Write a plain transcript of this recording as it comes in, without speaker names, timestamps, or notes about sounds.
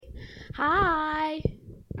Hi!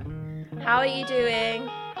 How are you doing?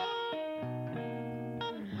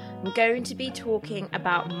 I'm going to be talking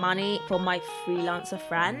about money for my freelancer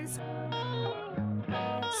friends.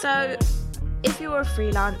 So, if you're a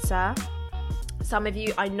freelancer,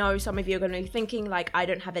 I know some of you are going to be thinking like, I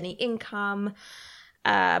don't have any income.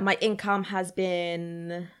 My income has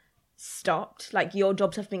been stopped, like your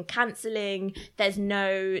jobs have been cancelling, there's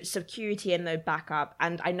no security and no backup,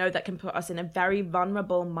 and I know that can put us in a very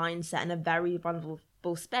vulnerable mindset and a very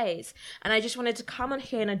vulnerable space. And I just wanted to come on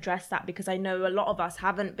here and address that, because I know a lot of us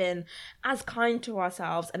haven't been as kind to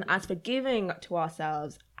ourselves and as forgiving to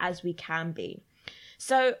ourselves as we can be.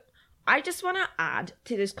 So I just want to add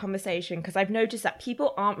to this conversation, because I've noticed that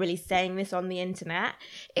people aren't really saying this on the internet.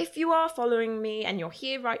 If you are following me and you're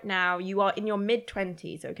here right now, you are in your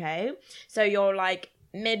mid-20s, okay? So you're like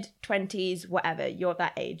mid-20s, whatever, you're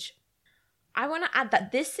that age. I want to add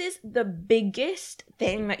that this is the biggest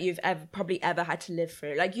thing that you've probably ever had to live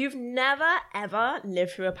through. Like, you've never, ever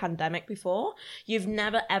lived through a pandemic before. You've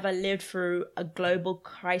never, ever lived through a global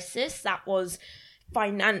crisis that was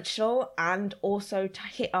financial and also to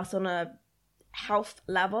hit us on a health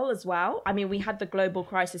level as well. I mean, we had the global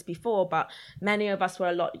crisis before, but many of us were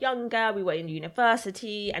a lot younger. We were in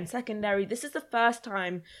university and secondary. This is the first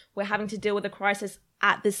time we're having to deal with a crisis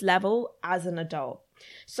at this level as an adult.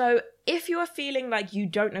 So if you are feeling like you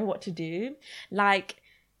don't know what to do, like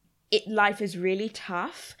life is really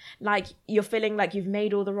tough, like you're feeling like you've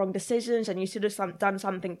made all the wrong decisions and you should have done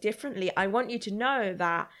something differently, I want you to know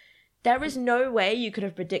that there is no way you could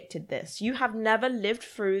have predicted this. You have never lived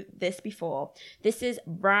through this before. This is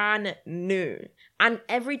brand new. And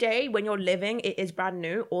every day when you're living, it is brand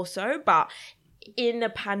new also. But in a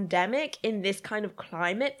pandemic, in this kind of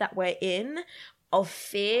climate that we're in, of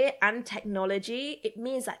fear and technology, it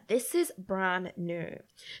means that this is brand new.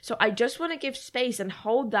 So I just want to give space and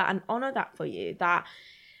hold that and honor that for you, that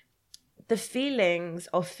the feelings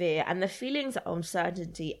of fear and the feelings of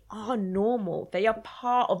uncertainty are normal. They are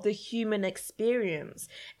part of the human experience.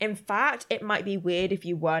 In fact, it might be weird if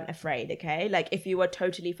you weren't afraid, okay? Like, if you were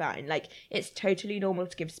totally fine, like, it's totally normal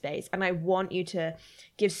to give space. And I want you to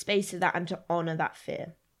give space to that and to honor that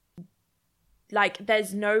fear. Like,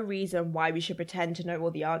 there's no reason why we should pretend to know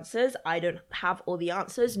all the answers. I don't have all the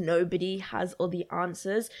answers. Nobody has all the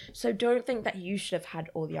answers. So don't think that you should have had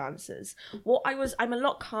all the answers. I'm a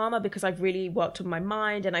lot calmer because I've really worked on my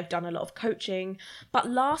mind and I've done a lot of coaching. But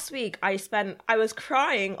last week I was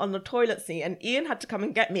crying on the toilet seat, and Ian had to come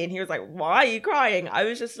and get me, and he was like, "Why are you crying?" I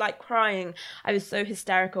was just like crying. I was so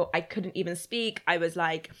hysterical. I couldn't even speak. I was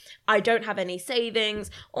like, I don't have any savings.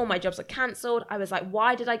 All my jobs are cancelled. I was like,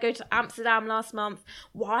 why did I go to Amsterdam last month?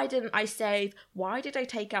 Why didn't I save? Why did I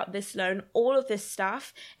take out this loan? All of this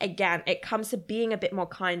stuff. Again, it comes to being a bit more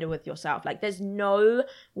kinder with yourself. Like, there's no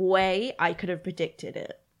way I could have predicted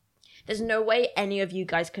it. There's no way any of you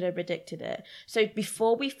guys could have predicted it. So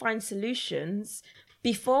before we find solutions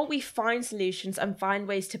and find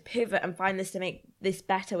ways to pivot and find this to make this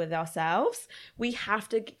better with ourselves, we have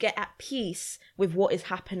to get at peace with what is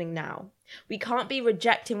happening now. We can't be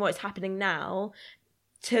rejecting what is happening now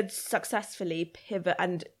to successfully pivot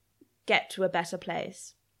and get to a better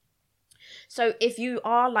place. So if you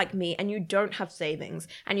are like me and you don't have savings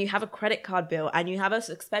and you have a credit card bill and you have an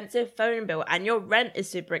expensive phone bill and your rent is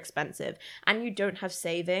super expensive and you don't have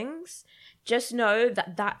savings, just know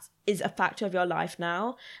that that is a factor of your life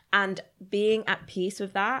now, and being at peace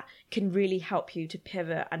with that can really help you to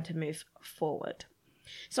pivot and to move forward.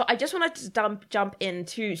 So I just wanted to jump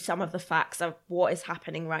into some of the facts of what is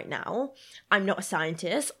happening right now. I'm not a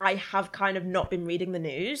scientist. I have kind of not been reading the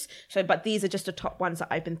news. But these are just the top ones that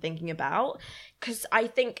I've been thinking about, because I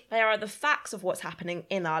think there are the facts of what's happening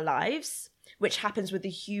in our lives, which happens with the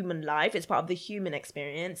human life. It's part of the human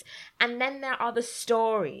experience. And then there are the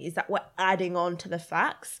stories that we're adding on to the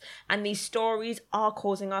facts. And these stories are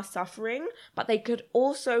causing us suffering, but they could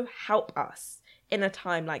also help us in a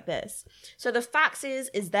time like this. So the fact is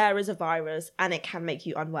there is a virus and it can make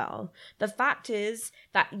you unwell. The fact is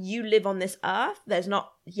that you live on this earth. There's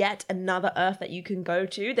not yet another earth that you can go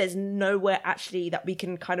to. There's nowhere actually that we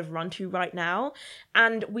can kind of run to right now.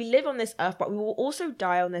 And we live on this earth, but we will also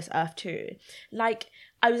die on this earth too. Like,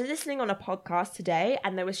 I was listening on a podcast today,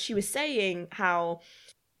 and she was saying how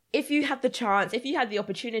if you had the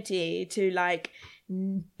opportunity to like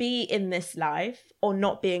be in this life or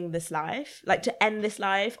not being this life, like to end this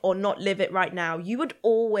life or not live it right now, you would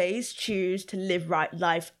always choose to live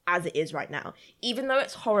life as it is right now. Even though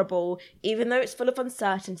it's horrible, even though it's full of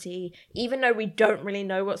uncertainty, even though we don't really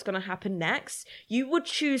know what's going to happen next, you would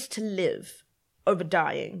choose to live over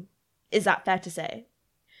dying. Is that fair to say?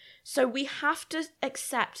 So we have to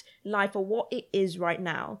accept life for what it is right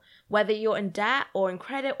now. Whether you're in debt or in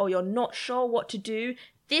credit or you're not sure what to do,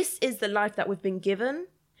 this is the life that we've been given.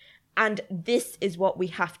 And this is what we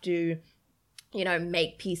have to,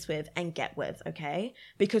 make peace with and get with, okay?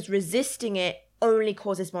 Because resisting it only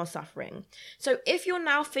causes more suffering. So if you're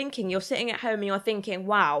now thinking, you're sitting at home and you're thinking,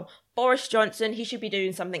 wow, Boris Johnson, he should be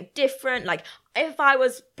doing something different. Like, if I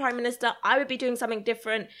was Prime Minister, I would be doing something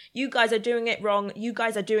different. You guys are doing it wrong. You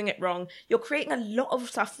guys are doing it wrong. You're creating a lot of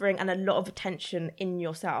suffering and a lot of tension in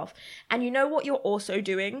yourself. And you know what you're also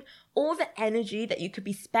doing? All the energy that you could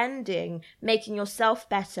be spending making yourself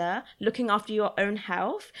better, looking after your own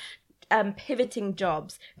health, pivoting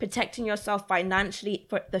jobs, protecting yourself financially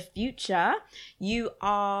for the future, you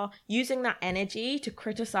are using that energy to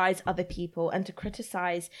criticize other people and to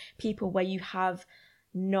criticize people where you have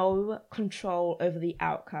no control over the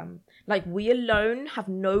outcome. Like, we alone have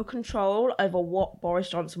no control over what Boris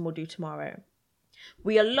Johnson will do tomorrow.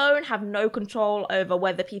 We alone have no control over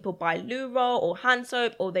whether people buy loo roll or hand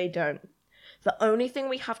soap or they don't. The only thing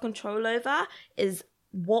we have control over is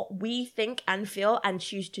what we think and feel and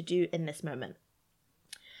choose to do in this moment.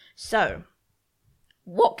 So,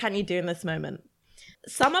 what can you do in this moment?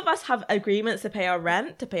 Some of us have agreements to pay our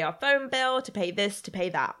rent, to pay our phone bill, to pay this, to pay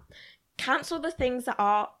that. Cancel the things that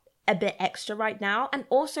are a bit extra right now, and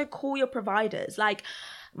also call your providers. Like,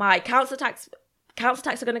 my council tax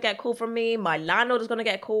are going to get a call from me. My landlord is going to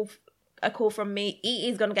get a call from me. EE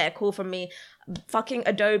is going to get a call from me. Fucking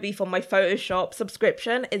Adobe for my Photoshop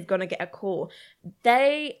subscription is going to get a call.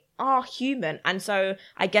 They are human. And so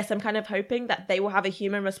I guess I'm kind of hoping that they will have a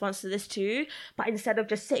human response to this too. But instead of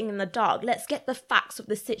just sitting in the dark, let's get the facts of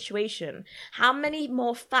the situation. How many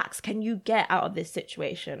more facts can you get out of this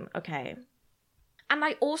situation? Okay. And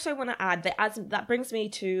I also want to add that that brings me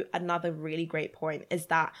to another really great point, is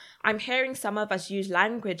that I'm hearing some of us use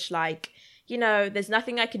language like, there's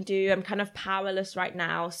nothing I can do. I'm kind of powerless right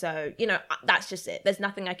now. So, that's just it. There's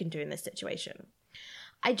nothing I can do in this situation.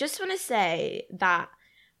 I just want to say that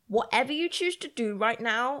whatever you choose to do right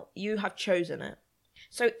now, you have chosen it.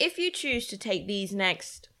 So if you choose to take these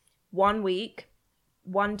next 1 week,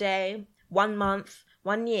 1 day, 1 month,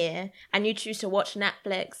 1 year, and you choose to watch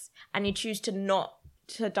Netflix, and you choose to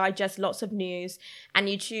digest lots of news, and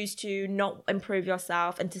you choose to not improve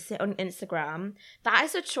yourself and to sit on Instagram, that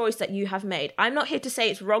is a choice that you have made. I'm not here to say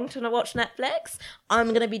it's wrong to watch Netflix. I'm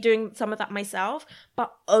going to be doing some of that myself,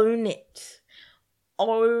 but own it.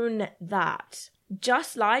 Own that.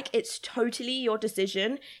 Just like it's totally your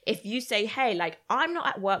decision if you say, hey, like, I'm not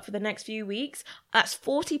at work for the next few weeks. That's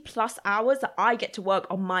 40 plus hours that I get to work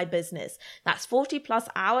on my business. That's 40 plus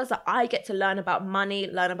hours that I get to learn about money,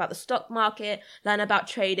 learn about the stock market, learn about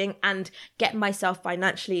trading, and get myself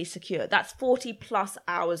financially secure. That's 40 plus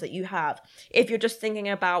hours that you have if you're just thinking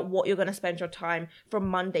about what you're going to spend your time from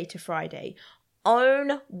Monday to Friday.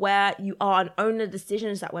 Own where you are and own the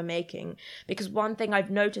decisions that we're making. Because one thing I've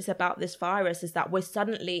noticed about this virus is that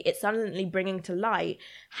it's suddenly bringing to light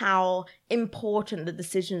how important the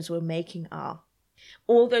decisions we're making are.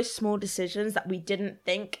 All those small decisions that we didn't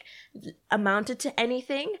think amounted to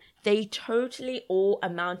anything, they totally all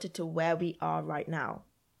amounted to where we are right now.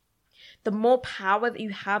 The more power that you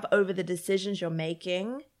have over the decisions you're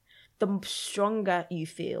making, the stronger you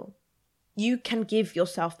feel. You can give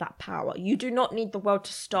yourself that power. You do not need the world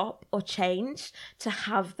to stop or change to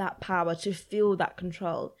have that power, to feel that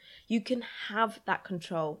control. You can have that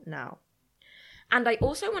control now. And I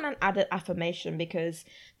also want to add an affirmation, because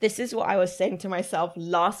this is what I was saying to myself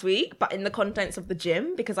last week, but in the contents of the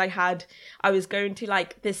gym, because I was going to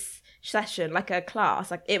like this session, like a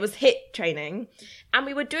class, like it was HIIT training, and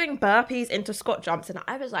we were doing burpees into squat jumps, and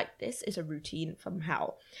I was like, this is a routine from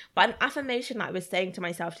hell. But an affirmation that I was saying to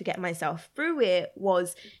myself to get myself through it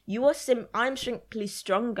was, I'm simply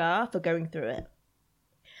stronger for going through it.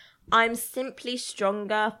 I'm simply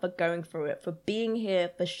stronger for going through it, for being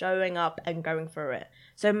here, for showing up and going through it.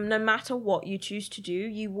 So no matter what you choose to do,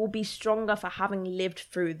 you will be stronger for having lived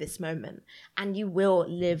through this moment, and you will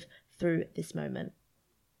live through this moment.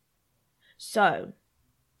 So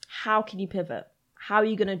how can you pivot? How are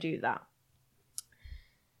you going to do that?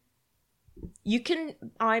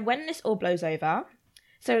 When this all blows over,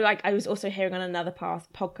 so like I was also hearing on another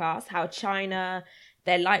podcast how China,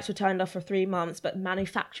 their lights were turned off for 3 months, but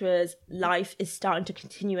manufacturers' life is starting to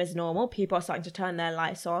continue as normal. People are starting to turn their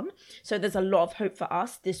lights on. So there's a lot of hope for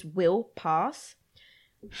us. This will pass.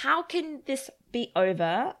 How can this be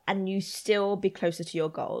over and you still be closer to your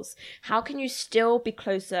goals? How can you still be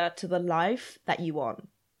closer to the life that you want?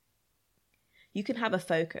 You can have a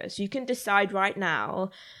focus. You can decide right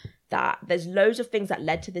now that there's loads of things that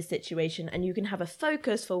led to this situation, and you can have a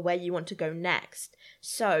focus for where you want to go next.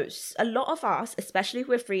 So a lot of us, especially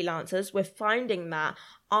with freelancers, we're finding that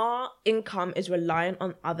our income is reliant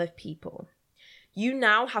on other people. You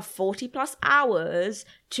now have 40 plus hours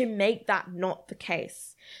to make that not the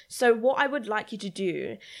case. So what I would like you to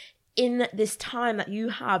do in this time that you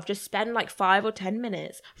have, just spend like 5 or 10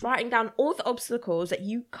 minutes writing down all the obstacles that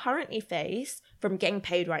you currently face from getting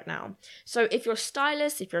paid right now. So if you're a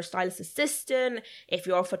stylist, if you're a stylist assistant, if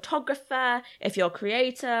you're a photographer, if you're a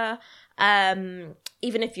creator, even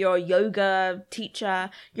if you're a yoga teacher,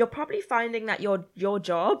 you're probably finding that your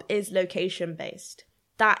job is location based.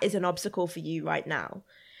 That is an obstacle for you right now.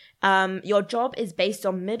 Your job is based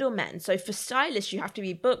on middlemen. So for stylists, you have to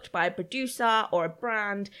be booked by a producer or a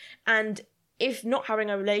brand. And if not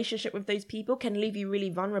having a relationship with those people can leave you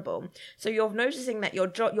really vulnerable. So you're noticing that your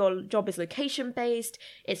job is location based.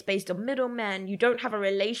 It's based on middlemen. You don't have a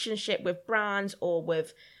relationship with brands or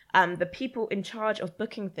with the people in charge of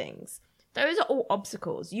booking things. Those are all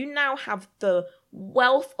obstacles. You now have the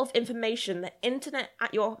wealth of information, the internet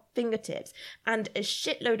at your fingertips, and a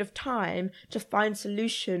shitload of time to find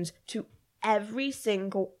solutions to every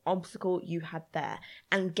single obstacle you had there.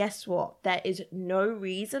 And guess what? There is no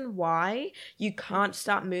reason why you can't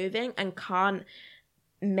start moving and can't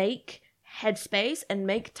make headspace and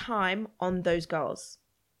make time on those goals.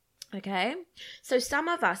 Okay, so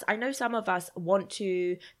I know some of us want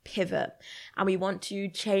to pivot and we want to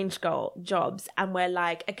change jobs, and we're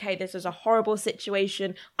like, okay, this is a horrible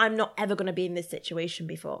situation. I'm not ever going to be in this situation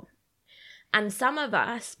before. And some of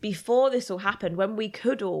us, before this all happened, when we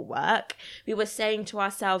could all work, we were saying to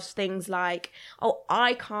ourselves things like, oh,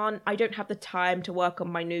 I don't have the time to work on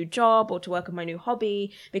my new job or to work on my new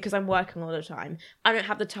hobby because I'm working all the time. I don't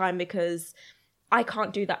have the time because I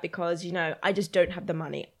can't do that because, I just don't have the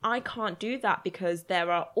money. I can't do that because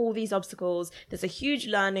there are all these obstacles. There's a huge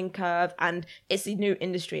learning curve and it's a new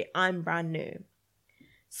industry. I'm brand new.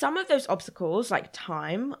 Some of those obstacles, like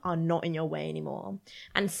time, are not in your way anymore.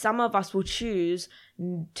 And some of us will choose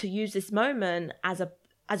to use this moment as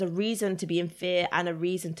a reason to be in fear and a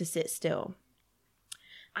reason to sit still.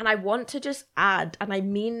 And I want to just add, and I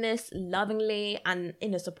mean this lovingly and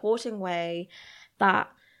in a supporting way, that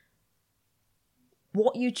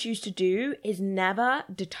what you choose to do is never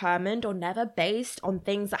determined or never based on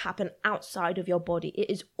things that happen outside of your body. It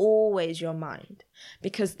is always your mind.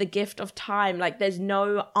 Because the gift of time, there's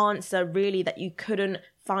no answer really that you couldn't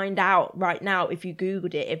find out right now if you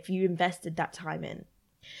Googled it, if you invested that time in.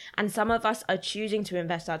 And some of us are choosing to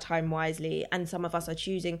invest our time wisely, and some of us are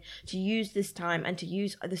choosing to use this time and to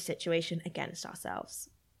use the situation against ourselves.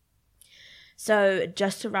 So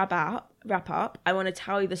just to wrap up, I want to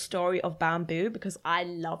tell you the story of Bamboo because I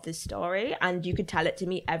love this story, and you could tell it to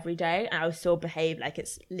me every day and I'll still behave like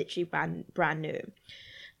it's literally brand new.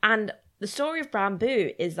 And the story of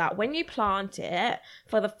Bamboo is that when you plant it,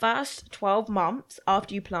 for the first 12 months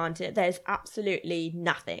after you plant it, there's absolutely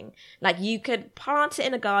nothing. You could plant it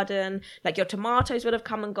in a garden, your tomatoes would have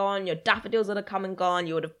come and gone, your daffodils would have come and gone,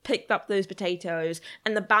 you would have picked up those potatoes,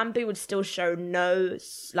 and the bamboo would still show no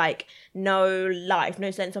life,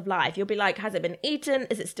 no sense of life. You'll be like, has it been eaten?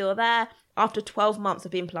 Is it still there? After 12 months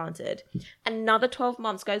of being planted. Another 12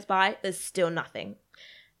 months goes by, there's still nothing.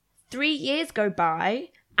 3 years go by,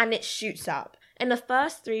 and it shoots up. In the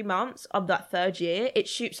first 3 months of that third year, it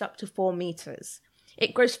shoots up to 4 meters.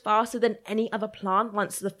 It grows faster than any other plant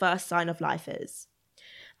once the first sign of life is.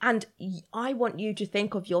 And I want you to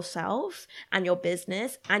think of yourself and your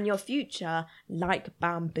business and your future like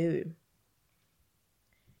bamboo.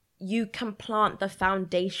 You can plant the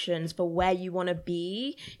foundations for where you want to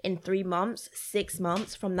be in 3 months, 6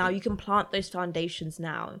 months from now. You can plant those foundations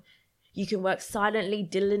now. You can work silently,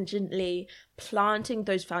 diligently, planting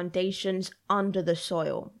those foundations under the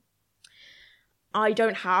soil. I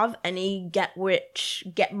don't have any get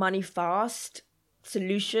money fast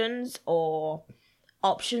solutions or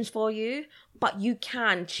options for you, but you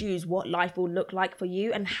can choose what life will look like for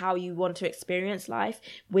you and how you want to experience life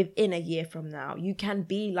within a year from now. You can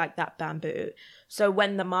be like that bamboo. So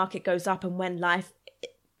when the market goes up and when life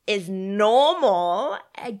is normal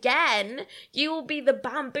again, you will be the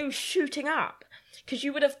bamboo shooting up because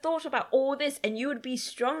you would have thought about all this and you would be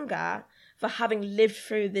stronger for having lived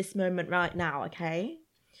through this moment right now. Okay,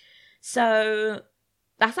 so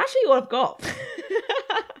that's actually all I've got.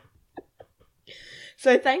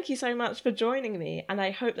 So thank you so much for joining me, and I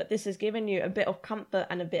hope that this has given you a bit of comfort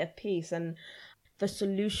and a bit of peace, and the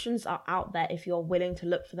solutions are out there if you're willing to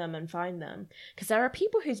look for them and find them. Because there are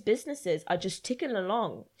people whose businesses are just ticking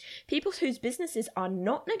along. People whose businesses are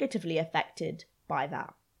not negatively affected by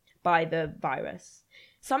the virus.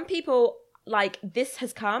 some people, like, this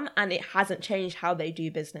has come and it hasn't changed how they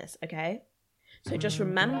do business, okay? So just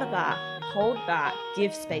remember that, hold that,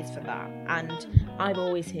 give space for that, and I'm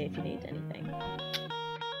always here if you need anything.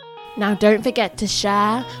 Now, don't forget to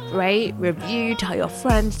share, rate, review, tell your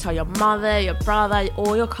friends, tell your mother, your brother,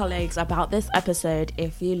 all your colleagues about this episode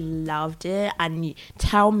if you loved it, and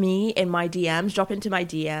tell me in my DMs, drop into my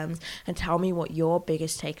DMs, and tell me what your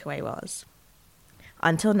biggest takeaway was.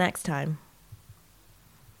 Until next time.